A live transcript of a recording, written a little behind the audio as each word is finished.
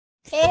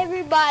Hey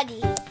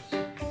everybody,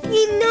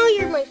 you know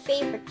you're my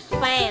favorite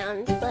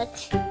fans,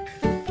 but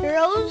you're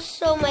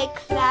also my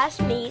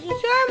classmates.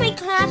 If you're my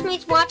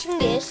classmates watching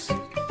this,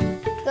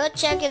 go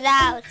check it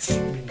out.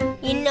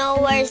 You know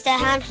where's the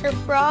hamster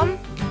from?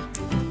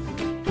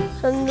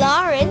 From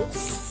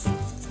Lawrence.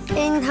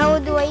 And how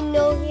do I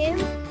know him?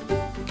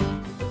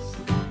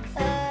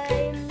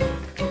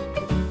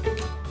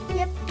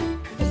 Yep.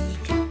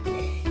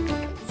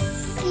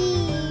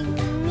 See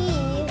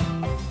me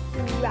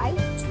right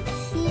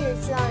here,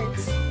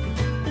 Lawrence.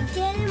 You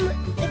get him?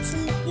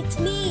 It's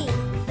me,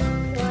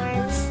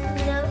 Lawrence.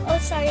 No, oh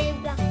sorry,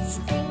 black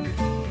screen.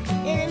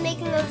 And I'm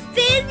making a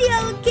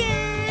video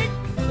again.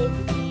 If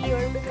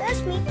you're my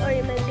classmate or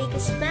you're my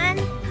biggest fan,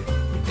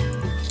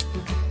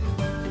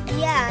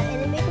 yeah,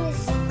 and I'm making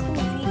this cool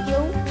video.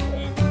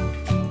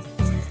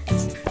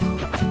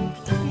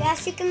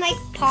 Yes, you can like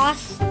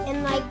pause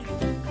and like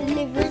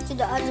deliver to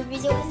the other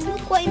video. And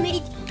look what I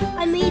made.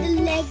 I made a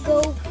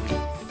Lego.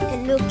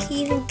 And look,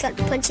 he even got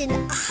punched in the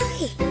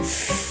eye.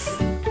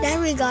 There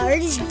we go.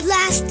 It is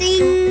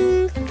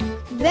blasting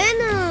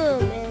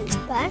Venom. And it's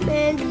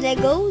Batman, the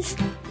Legos.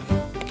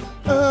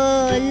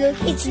 Look,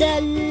 it's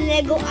the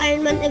Lego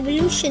Iron Man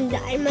evolution. The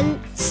Iron Man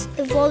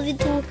evolved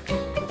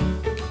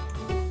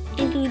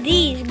into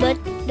these, but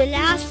the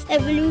last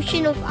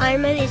evolution of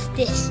Iron Man is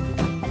this.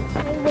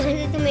 I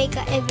wanted to make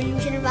an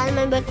evolution of Iron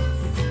Man, but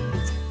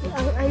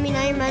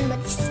Iron Man, but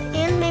it's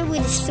Iron Man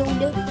with a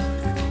soda.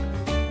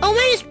 Oh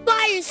man, this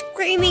fire is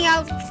screaming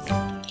out.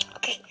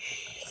 Okay.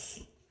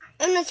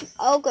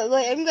 Okay,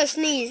 wait, I'm gonna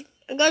sneeze.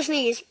 I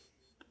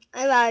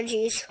have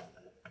allergies.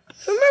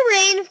 From the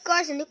rain, of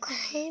course, and look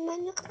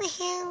at my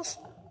house.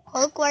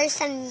 Hulk, why is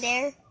standing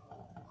there?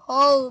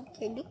 Hulk,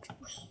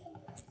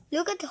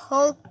 look at the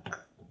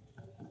Hulk.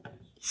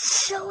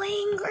 So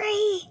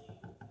angry.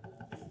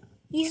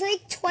 He's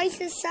like twice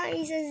the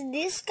size as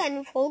this kind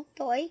of Hulk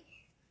toy.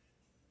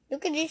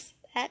 Look at this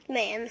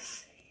Batman.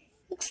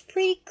 Looks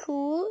pretty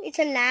cool. It's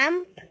a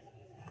lamp.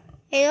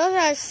 It also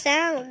has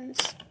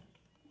sounds.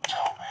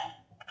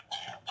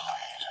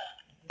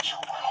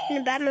 And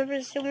the Batman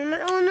vs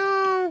Superman. Oh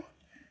no!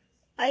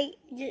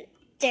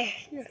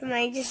 Never mind.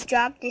 I just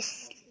dropped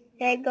this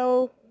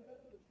Lego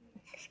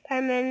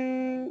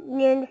Spider-Man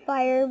near the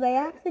fire by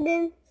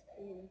accident.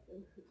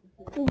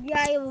 Yeah,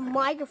 I have a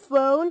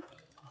microphone.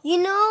 You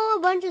know a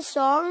bunch of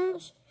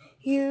songs?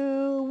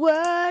 You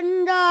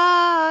and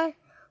I,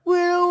 we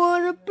don't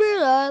want to be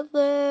like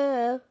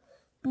that.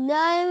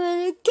 Not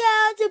even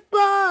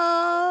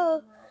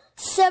accountable.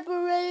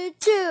 Separated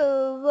two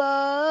of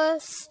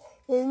us.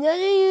 And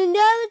nothing in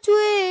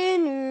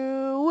between.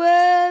 You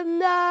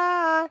and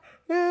I,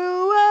 you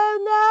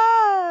and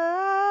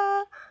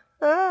I.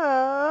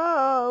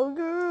 Oh,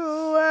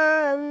 you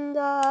and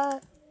I.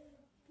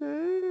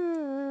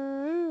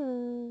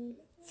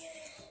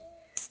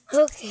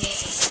 Okay,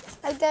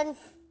 I've done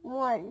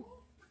one.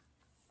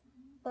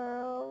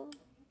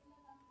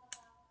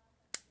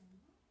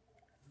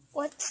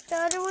 What's the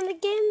other one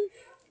again?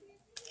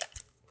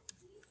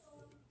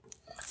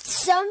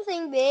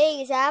 Something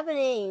big is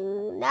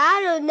happening.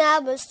 Not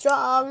enough but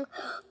strong.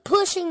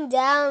 Pushing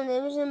down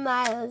in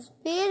miles.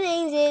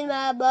 Feelings in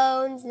my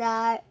bones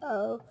like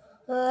oh,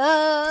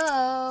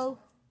 oh, oh,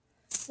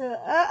 oh,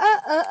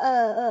 oh,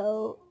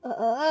 oh, oh,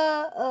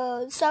 oh,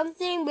 oh,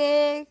 something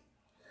big.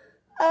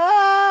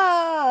 Oh,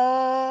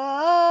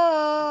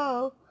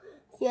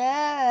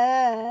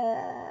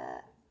 yeah.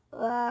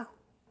 Wow.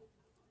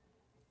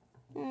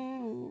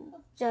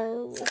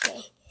 So,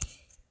 okay.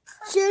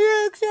 She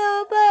looks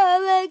so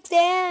perfect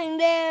standing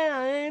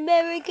down in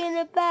American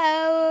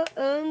Apparel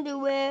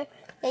underwear.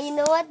 And you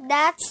know what?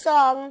 That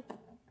song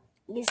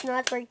is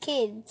not for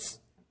kids.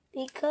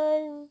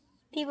 Because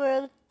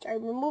people are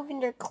removing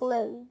their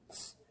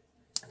clothes.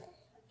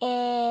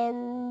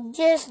 And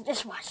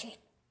just watch it.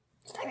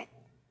 Stop it.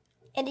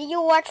 And did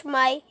you watch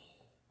my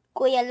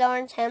Kuya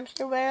Lawrence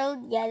Hamster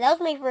World? Yeah, that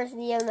was my first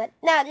video, but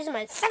now this is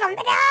my second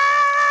video!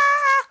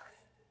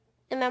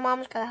 And my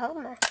mom's gonna help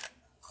me.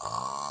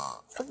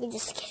 Okay,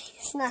 just kidding.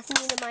 It's nothing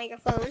in the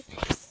microphone.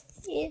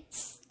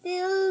 It's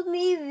still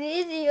me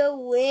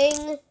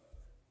videoing.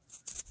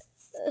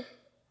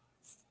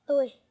 Oh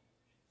wait.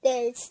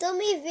 There, it's still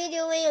me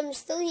videoing. I'm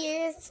still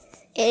here.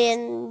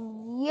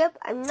 And yep,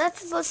 I'm not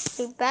supposed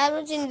to be bad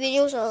watching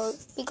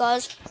videos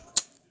because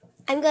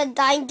I'm gonna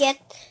die and get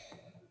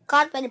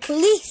caught by the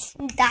police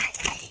and die.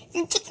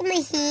 And check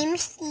my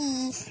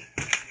hamsters.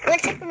 Wanna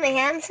check my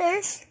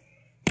hamsters?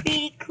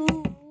 Pretty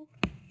cool.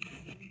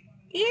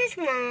 Here's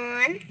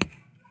one.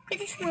 Look at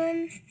this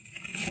one.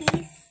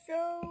 He's so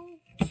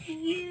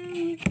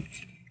cute.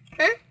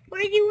 Huh?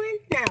 Where do you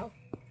went now?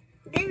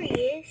 There he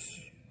is.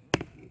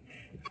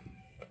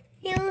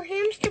 Hello,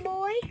 hamster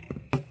boy.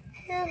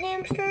 Hello,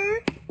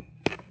 hamster.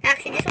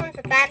 Actually, this one's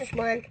the fattest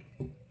one.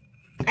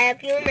 I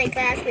hope you and my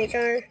classmates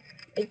or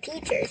my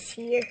teachers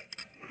here.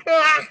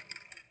 Ah,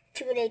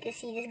 too late to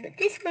see this, but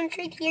this one's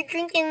right here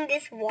drinking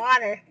this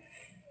water.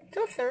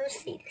 So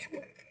thirsty, this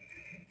one.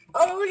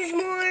 Oh, there's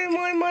more.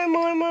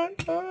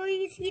 Oh,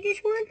 you see this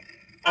one?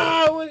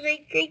 Oh, it was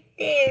like right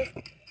there.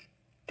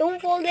 Don't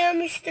fall down,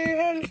 Mr.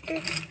 Hamster.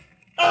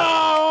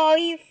 Oh,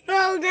 he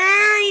fell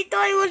down. He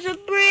thought it was a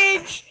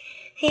bridge.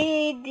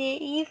 He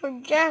did. He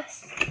forgot.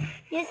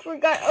 Just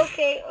forgot.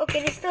 Okay.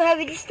 It's too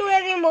heavy.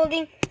 I'm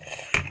holding.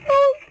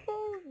 Oh,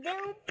 fall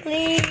down,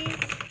 please.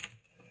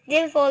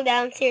 Didn't fall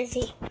down.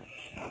 Seriously.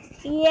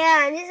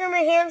 Yeah, and these are my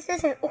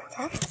hamsters. And oh,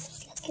 that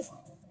was lucky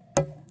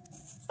one.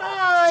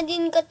 Oh, I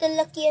didn't get the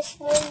luckiest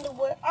one in the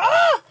world.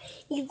 Oh,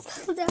 you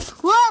fell down.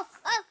 Whoa!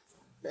 Oh.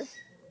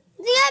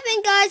 What's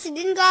happened, guys? It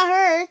didn't got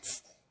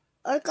hurt.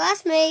 Our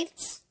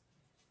classmates.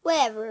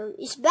 Whatever.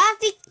 Is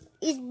Bati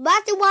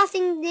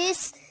watching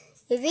this?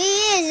 If he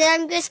is,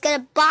 I'm just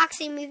gonna box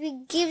him if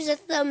he gives a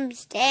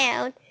thumbs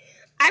down.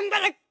 I'm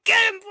gonna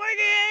get him for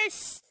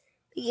this!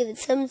 If he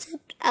gives a thumbs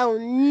up, I will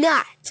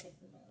not.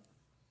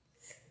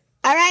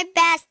 Alright,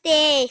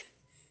 Basti. If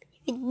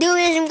you do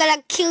this, I'm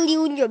gonna kill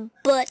you in your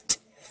butt.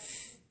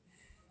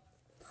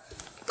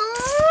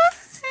 Oh,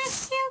 that's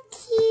so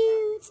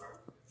cute.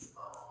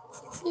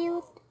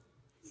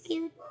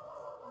 Cute.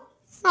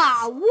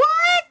 Aw,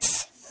 what?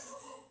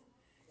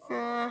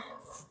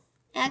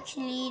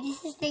 Actually,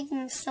 this is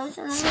taking so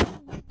long.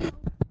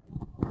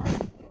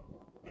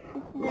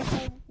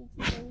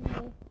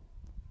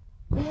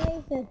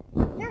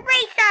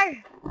 Eraser!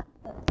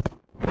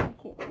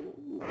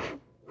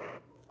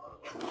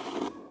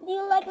 Do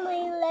you like my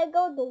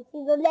Lego? Don't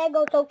see the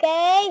Legos,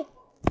 okay?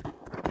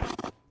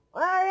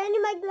 Or any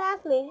of my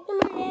classmates, these are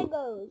my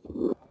Legos.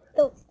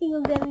 Don't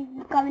steal them if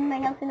you come in my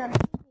house and I'm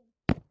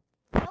sleeping.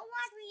 Don't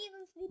watch me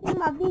even sleeping in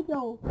my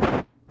video.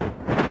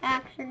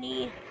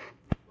 Actually,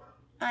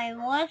 I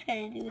was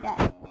gonna do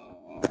that.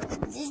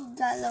 This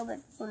got a little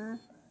bit fun.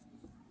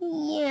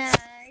 Yeah, I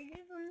did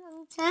it from a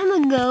long time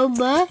ago,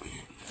 but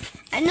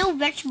I know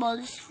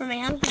vegetables for my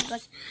hamsters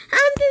because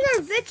hamsters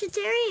are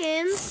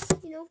vegetarians.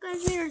 You know,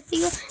 guys, we are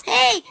steal.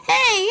 Hey, what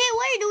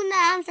are you doing in the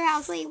hamster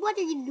house? Wait, what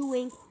are you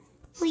doing?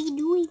 What are you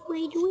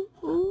doing?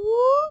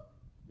 Ooh,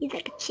 he's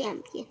like a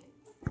champion.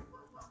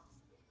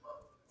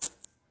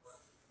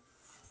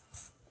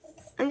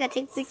 I'm gonna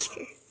take a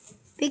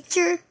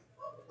picture.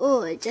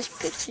 Oh, I just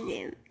pictured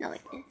him. No, I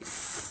didn't.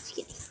 Just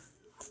kidding.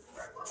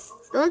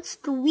 Don't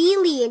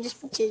wheelie and just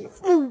picture him.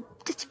 Oh,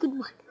 that's a good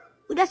one.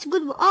 Oh, that's a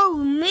good one. Oh,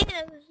 man,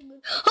 that was a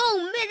good. Oh,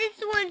 man,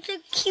 this one's the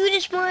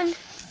cutest one.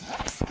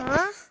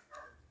 Huh?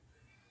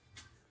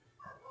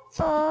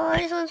 Oh,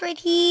 this one's right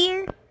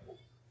here.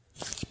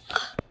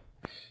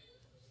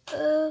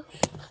 Oh,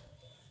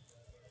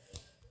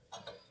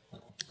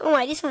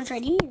 my, this one's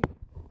right here.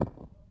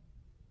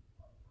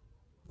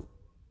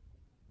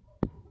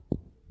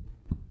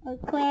 Oh,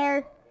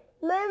 Claire.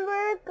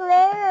 Remember,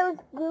 Claire,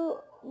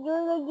 you're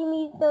gonna give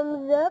me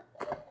thumbs up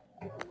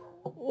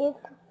if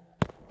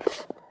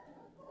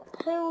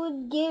I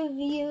would give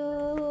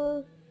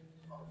you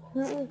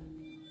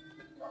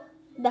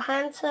the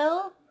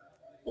Hansel.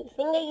 You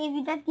think I gave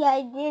you that? Yeah,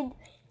 I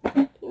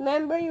did.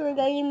 Remember, you were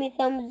gonna give me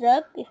thumbs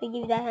up if I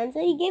give you that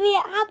Hansel. You gave me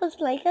an apple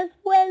slice as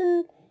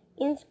well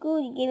in school.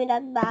 You gave me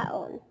that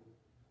baton.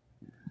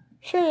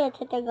 Sure, that's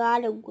what I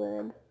got a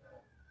word.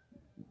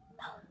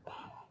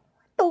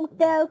 Don't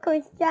tell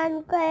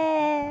Christian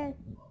Claire.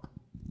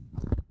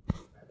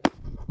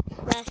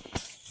 But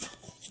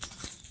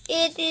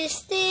it is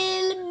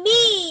still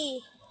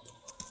me.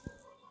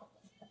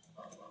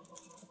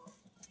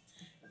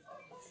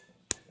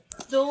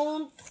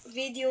 Don't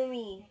video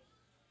me.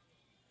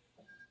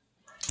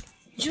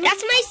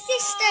 That's my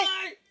sister.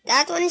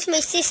 That one is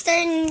my sister,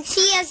 and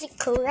she has a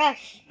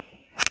crush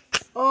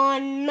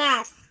on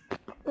Matt,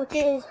 which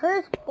is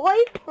her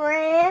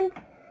boyfriend.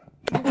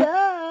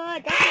 Duh,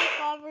 that's my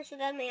cover so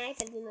that my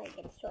iPad will not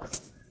get destroyed.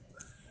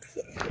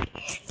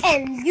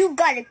 And you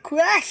got a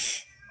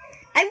crush.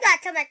 I'm gonna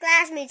tell my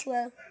classmates,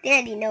 well, they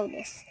already know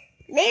this.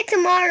 Maybe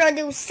tomorrow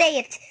they will say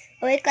it.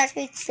 Okay,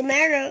 classmates,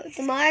 tomorrow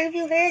if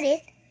you heard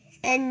it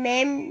and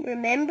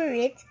remember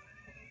it,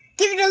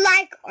 give it a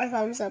like or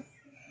thumbs up.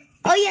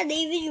 Oh yeah,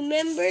 David,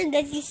 remember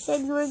that you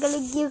said you were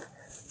gonna give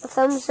a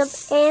thumbs up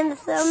and a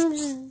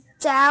thumbs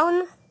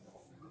down?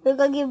 You're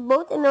gonna give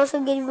both and also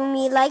give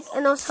me a like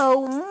and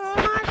also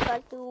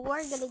Martha you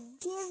were gonna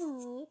give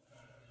me,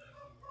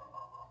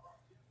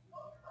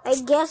 I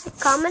guess, a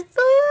comment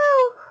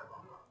below.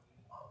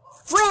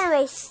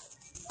 Well,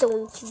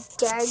 don't you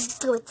dare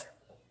do it.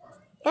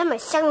 And my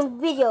second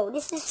video.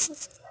 This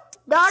is,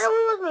 the other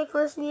one was my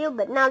first video,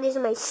 but now this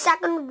is my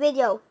second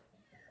video.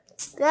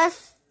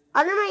 That's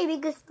under my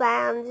biggest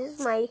plans. This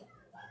is my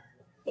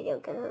video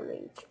on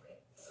YouTube.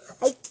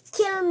 I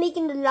keep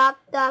making the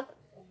laptop.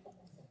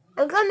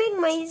 I'm gonna make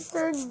my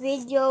third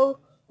video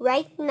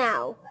right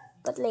now,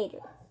 but later.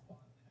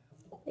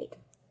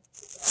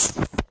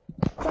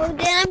 So then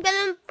I'm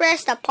gonna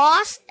press the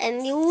pause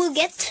and you will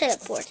get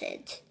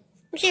teleported.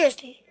 I'm serious.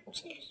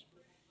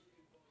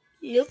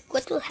 Look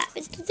what will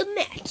happen to the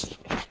magic.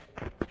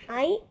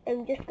 I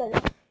am just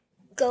gonna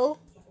go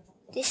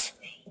this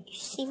way. You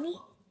see me?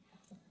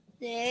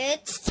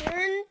 Let's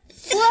turn.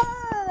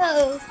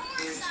 Whoa!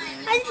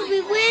 I think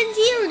we went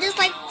here. We're just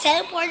like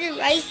teleported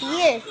right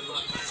here.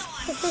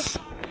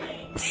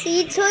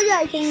 See, told you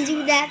I can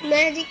do that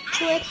magic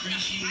trick.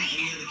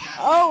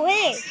 Oh,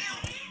 hey.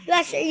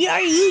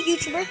 Are you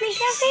YouTuber making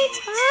face?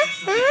 Huh?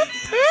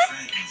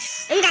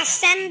 I'm gonna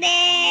send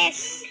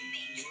this.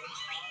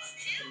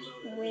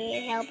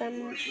 Wait, help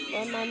him.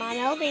 Well, my mom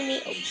helping me.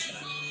 Oops.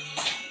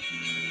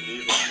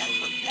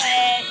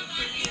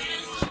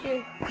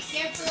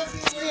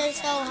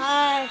 It's so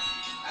hard.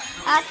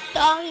 Hot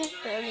dogging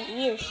for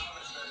years.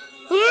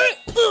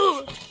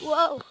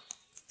 Whoa.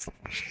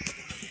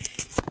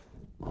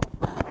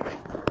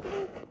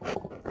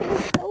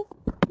 Oh,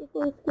 this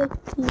was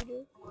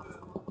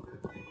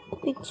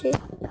picture.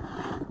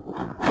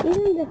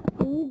 Isn't the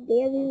food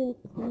there? Even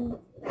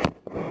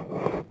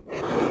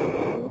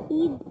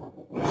seeds.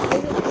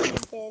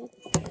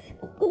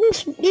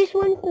 This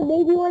one's the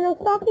baby one I was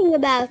talking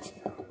about.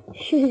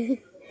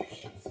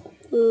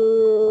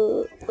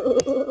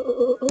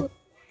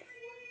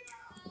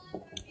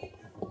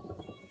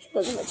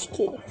 So much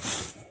cuter.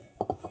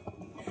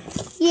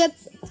 Yep.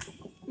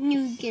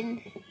 You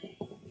can.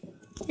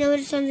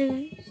 Notice on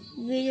the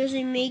videos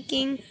I'm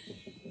making.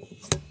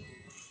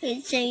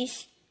 It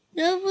says,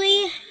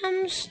 lovely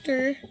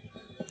hamster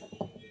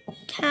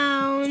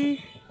town.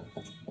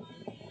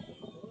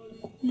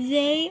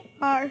 They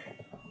are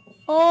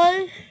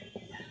all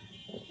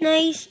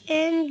nice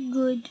and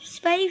good.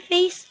 Smiley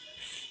face.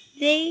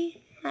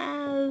 They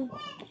have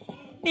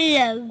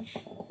love.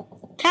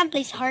 Can't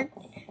place heart.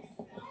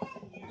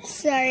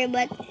 Sorry,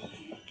 but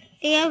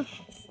they have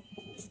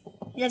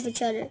love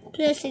each other.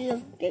 Plus, they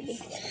love baby.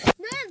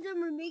 None of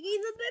them are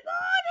making the baby.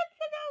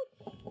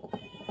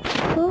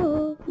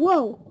 Oh,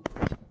 whoa.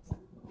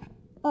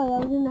 Oh, I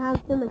was in the house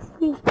on my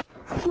screen.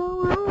 No,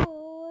 I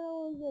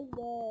was like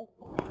that.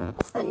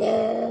 And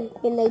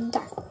you're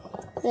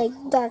like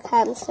dark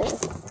hamster.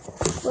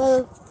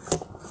 Well,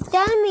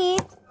 tell me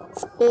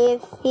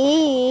if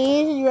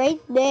he is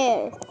right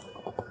there.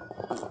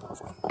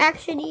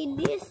 Actually,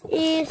 this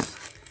is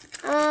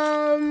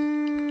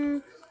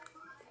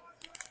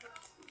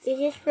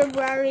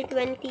February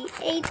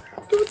 28,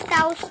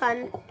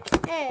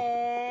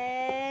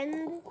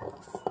 2017.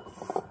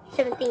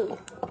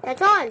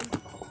 That's all.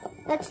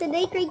 That's the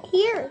date right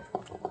here.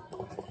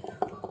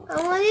 I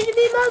want it to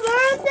be my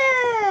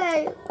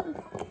birthday.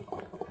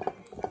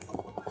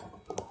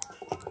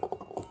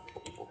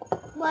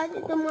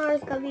 But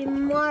tomorrow's gonna be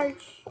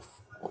March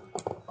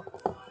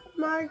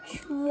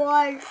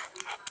 1.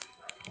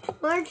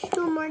 March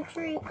 2, March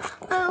 3.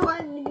 I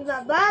want it to be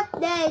my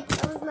birthday.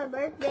 That was my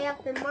birthday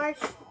after March,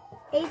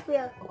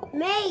 April,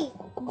 May,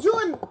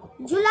 June.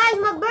 July is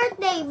my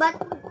birthday, but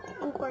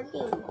in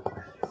 14.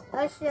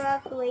 I still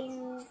have to wait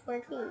in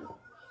 14.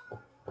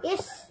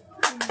 Is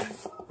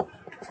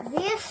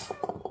this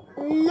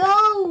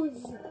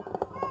Lowe's?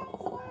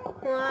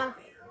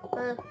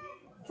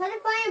 Trying to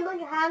find a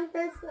bunch of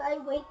hamsters so I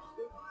wait.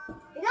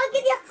 You don't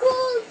get your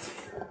cold.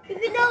 If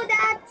you know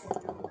that, you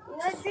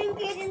don't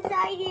drink it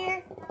inside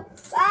here.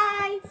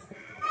 Bye.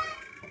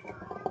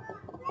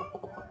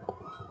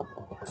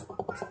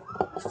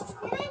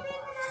 Did I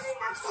bring another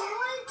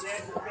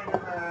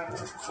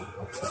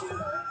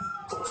apple?